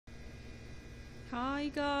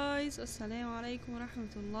Hi guys, Assalamu alaikum wa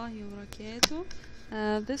rahmatullahi wa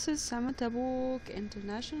barakatuh. This is Sama Tabuk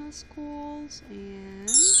International Schools and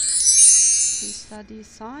we study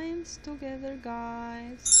science together,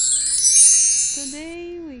 guys.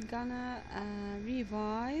 Today we're gonna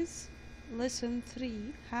revise lesson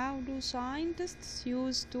 3. How do scientists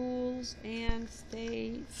use tools and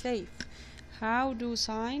stay safe? How do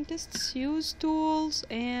scientists use tools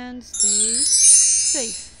and stay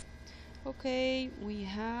safe? Okay, we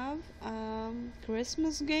have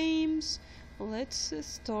Christmas games. Let's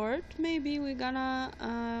start. Maybe we're gonna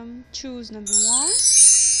choose number 1.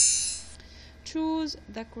 Choose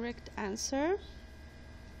the correct answer.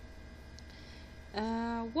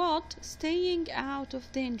 What? Staying out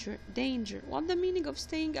of danger. What the meaning of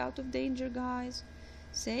staying out of danger, guys?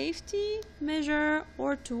 Safety measure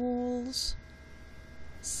or tools?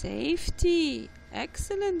 Safety.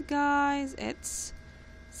 Excellent, guys. It's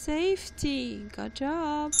safety. Good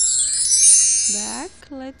job. Back.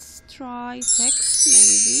 Let's try 6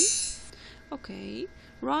 maybe. Okay.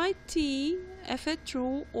 Write T if it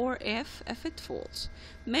true or if it false.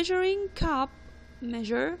 Measuring cup.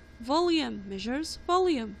 Measure volume. Measures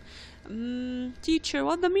volume. Teacher,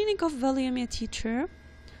 what the meaning of volume, yeah, teacher?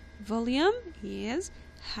 Volume is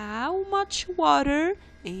how much water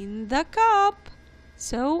in the cup.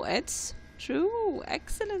 So it's true.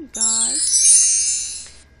 Excellent, guys.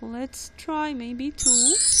 Let's try maybe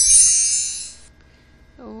 2.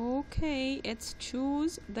 Okay, it's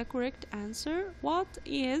choose the correct answer. What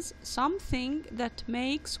is something that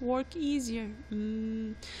makes work easier?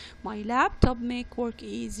 My laptop make work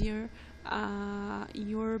easier.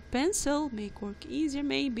 Your pencil make work easier,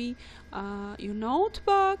 maybe your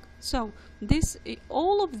notebook. So this,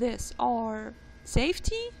 all of this are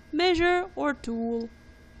safety measure or tool?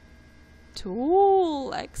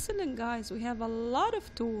 Tool. Excellent, guys. We have a lot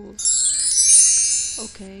of tools.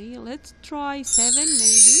 Okay, let's try 7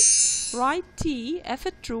 maybe. Write T if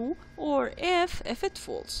it true or if it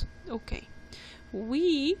false. Okay.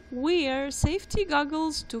 We wear safety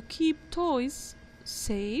goggles to keep toys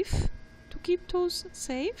safe. To keep toys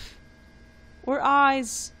safe? Or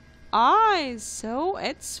eyes? Eyes. So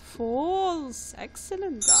it's false.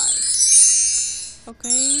 Excellent, guys.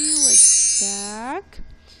 Okay, let's back.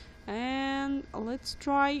 And let's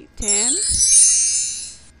try 10.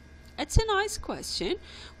 It's a nice question.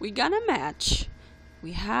 We're gonna match.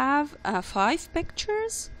 We have 5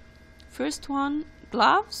 pictures. First one,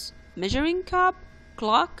 gloves, measuring cup,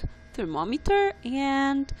 clock, thermometer,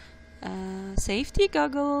 and safety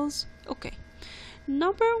goggles. Okay.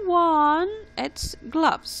 Number 1, it's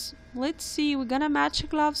gloves. Let's see, we're gonna match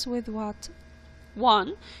gloves with what?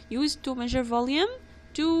 1, used to measure volume.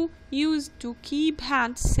 2, used to keep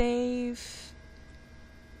hands safe.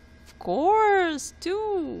 Of course,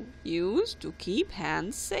 2, used to keep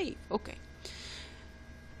hands safe. Okay.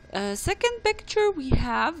 Second picture, we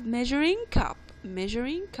have measuring cup.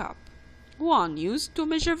 Measuring cup. 1, used to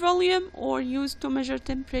measure volume or used to measure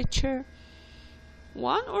temperature?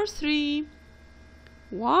 1 or 3?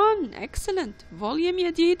 1. Excellent. Volume,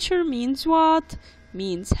 ya teacher, means what?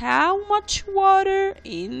 Means how much water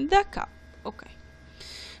in the cup. Okay.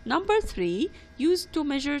 Number 3, used to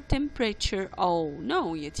measure temperature. Oh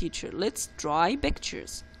no, yeah, teacher. Let's try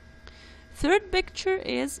pictures. Third picture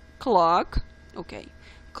is clock. Okay.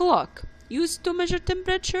 Clock. Used to measure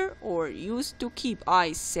temperature or used to keep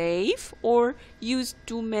eyes safe or used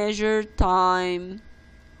to measure time?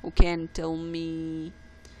 Who can tell me?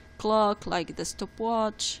 Clock, like the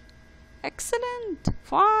stopwatch. Excellent.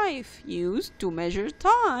 5, used to measure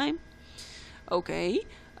time. Okay.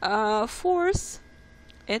 Fourth,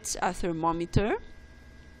 it's a thermometer.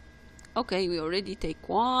 Okay, we already take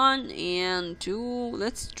 1 and 2.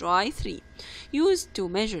 Let's try 3. Used to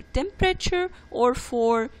measure temperature or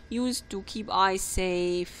 4, used to keep eyes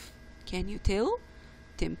safe? Can you tell?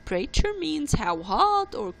 Temperature means how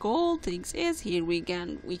hot or cold things is. Here we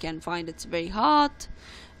can find it's very hot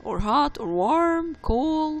or warm,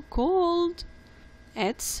 cold.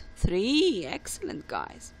 It's 3. Excellent,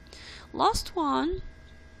 guys. Last one.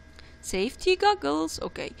 Safety goggles.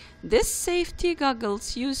 Okay, this safety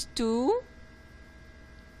goggles used to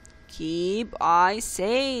keep eyes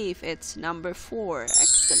safe. It's number 4.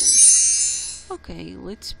 Excellent. Okay,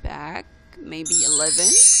 let's back. Maybe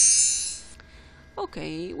 11.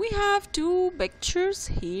 Okay, we have 2 pictures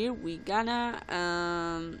here. We gonna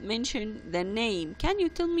mention the name. Can you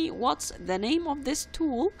tell me what's the name of this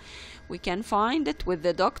tool? We can find it with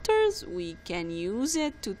the doctors. We can use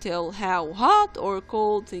it to tell how hot or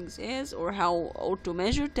cold things is or to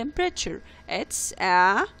measure temperature. It's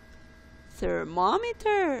a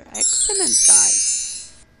thermometer. Excellent,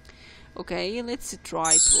 guys. Okay, let's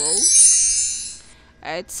try tool.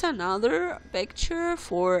 It's another picture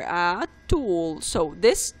for a tool. So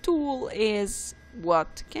this tool is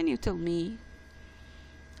what? Can you tell me?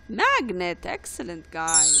 Magnet. Excellent,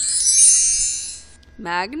 guys.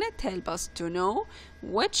 Magnet help us to know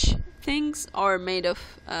which things are made of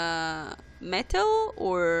metal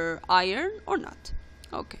or iron or not.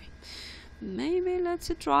 Okay, maybe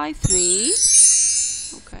let's try 3.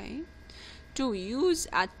 Okay, to use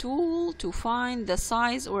a tool to find the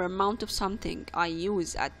size or amount of something. I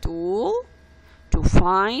use a tool to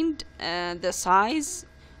find the size,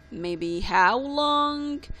 maybe how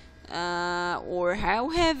long or how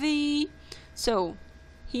heavy. So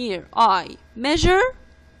here I measure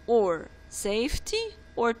or safety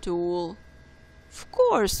or tool. Of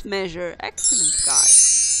course measure. Excellent,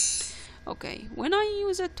 guys. Okay, when I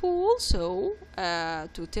use a tool, so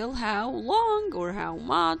to tell how long or how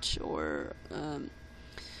much or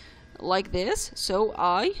like this, so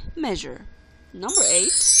I measure. Number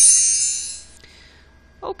 8.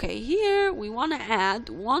 Okay, here we want to add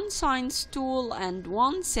one science tool and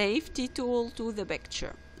one safety tool to the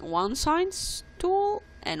picture. One science tool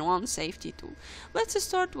and one safety tool. Let's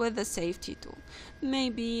start with the safety tool.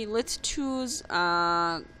 Maybe let's choose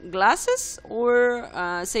glasses or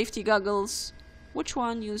safety goggles. Which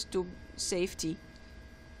one used to safety?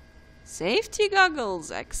 Safety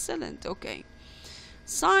goggles. Excellent. Okay.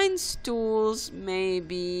 Science tools,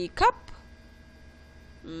 maybe cup.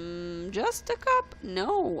 Just a cup?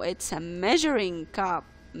 No, it's a measuring cup.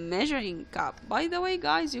 Measuring cup. By the way,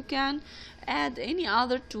 guys, you can add any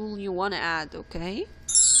other tool you want to add. Okay,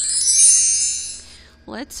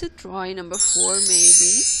 let's try number 4.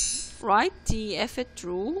 Maybe write T if it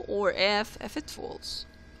true or F if it false.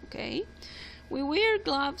 Okay, we wear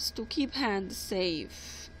gloves to keep hands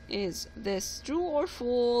safe. Is this true or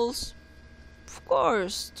false? Of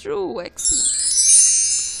course, true. Excellent.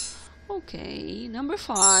 Okay, number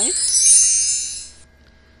 5.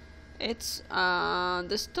 It's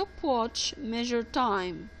the stopwatch measure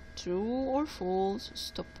time. True or false?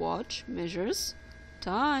 Stopwatch measures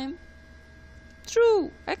time.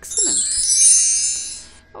 True. Excellent.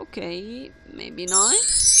 Okay, maybe 9.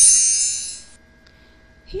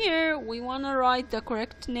 Here we want to write the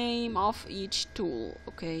correct name of each tool.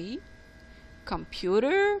 Okay,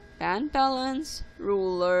 computer, band balance,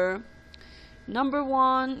 ruler. Number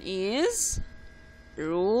 1 is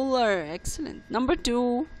ruler. Excellent. Number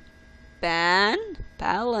 2, band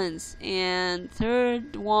balance, and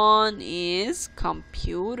third one is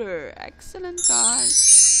computer. Excellent,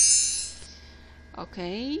 guys.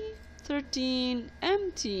 Okay, 13,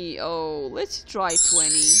 empty. Oh, let's try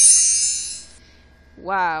 20.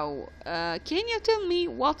 Wow. Can you tell me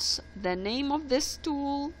what's the name of this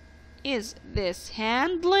tool? Is this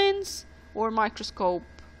hand lens or microscope?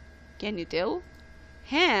 Can you tell?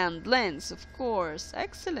 Hand lens, of course.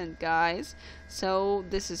 Excellent, guys. So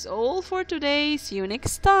this is all for today. See you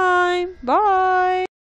next time. Bye.